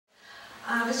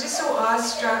I was just so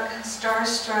awestruck,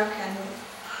 starstruck, and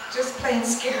just plain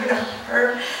scared of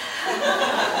her.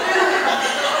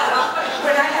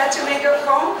 When I had to make a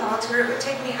phone call to her, it would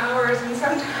take me hours and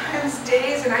sometimes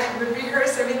days, and I would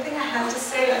rehearse everything I had to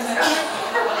say.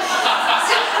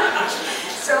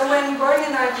 So when Gordon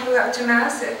and I flew up to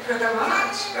Masset for the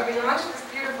launch, where we launched this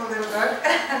beautiful little book,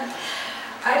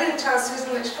 I didn't tell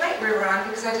Susan which flight we were on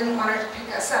because I didn't want her to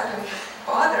pick us up and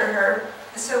bother her.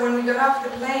 So when we got off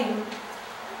the plane,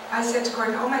 I said to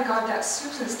Gordon, "Oh my God, that's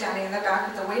Susan standing in the back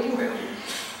of the waiting room."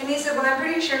 And he said, "Well, I'm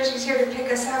pretty sure she's here to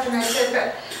pick us up." And I said,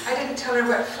 "But I didn't tell her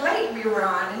what flight we were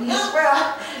on." And he said,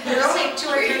 "Well, there are only 2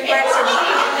 or 3 flights a week."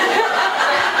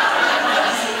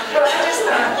 Well, I just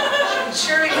thought,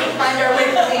 surely we'd find our way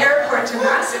from the airport to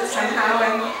Masset somehow.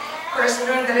 And of course,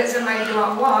 learned that it's a mighty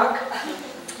long walk.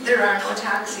 There are no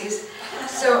taxis.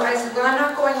 So I said, "Well, I'm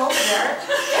not going over there."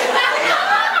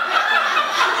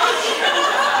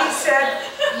 He said,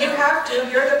 "You have to,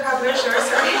 you're the publisher."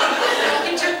 So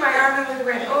he took my arm and we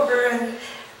went over, and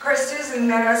of course Susan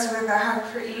met us with a hug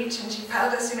for each, and she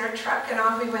piled us in her truck and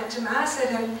off we went to Masset.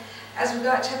 And as we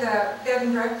got to the bed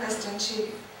and breakfast and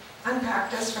she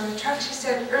unpacked us from the truck, she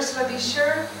said, "Ursula, be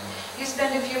sure you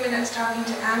spend a few minutes talking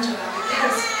to Angela,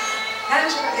 because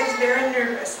Angela is very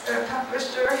nervous, the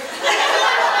publisher."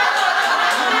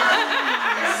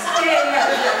 Staying at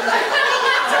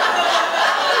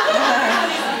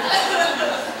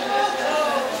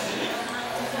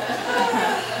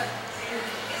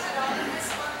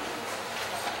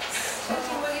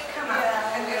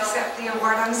the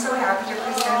award. I'm so happy to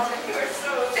present it. You are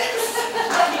so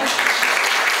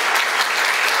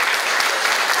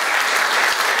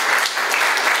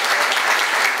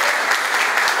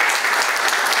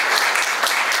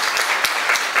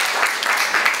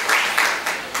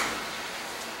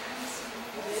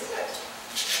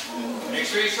Make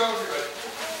sure you show everybody.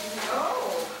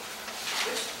 Oh,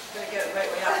 gonna get it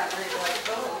right way up and read it like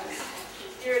those.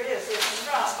 Here it is. It's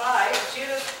by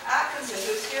Judith Atkinson,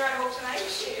 who's here, I hope tonight.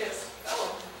 She is.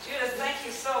 Oh, Judith, thank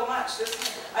you so much.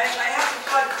 I have to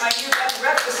plug my new bed and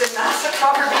breakfast in Masset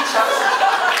Copper Beach House.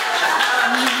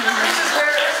 This is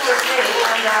where Ursula stayed,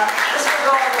 and this will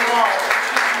go on the wall.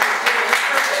 It's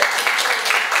perfect.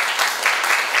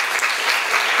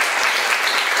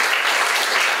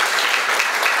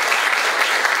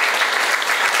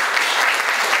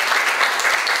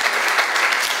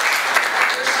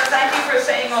 Thank you for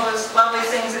saying all those lovely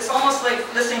things. It's almost like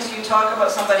listening to you talk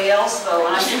about somebody else, though.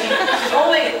 And I'm thinking, if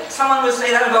only someone would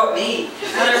say that about me.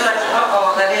 And they're like,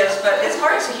 uh-oh, that is. But it's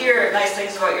hard to hear nice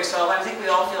things about yourself. I think we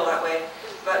all feel that way.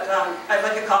 But I'd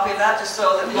like a copy of that, just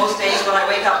so that most days when I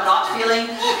wake up not feeling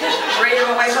great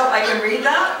about myself, I can read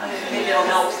that. And maybe it'll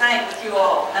help. Thank you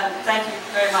all. And thank you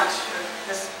very much for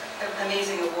this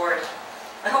amazing award.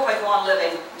 I hope I go on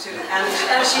living to and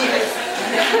achieve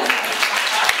it.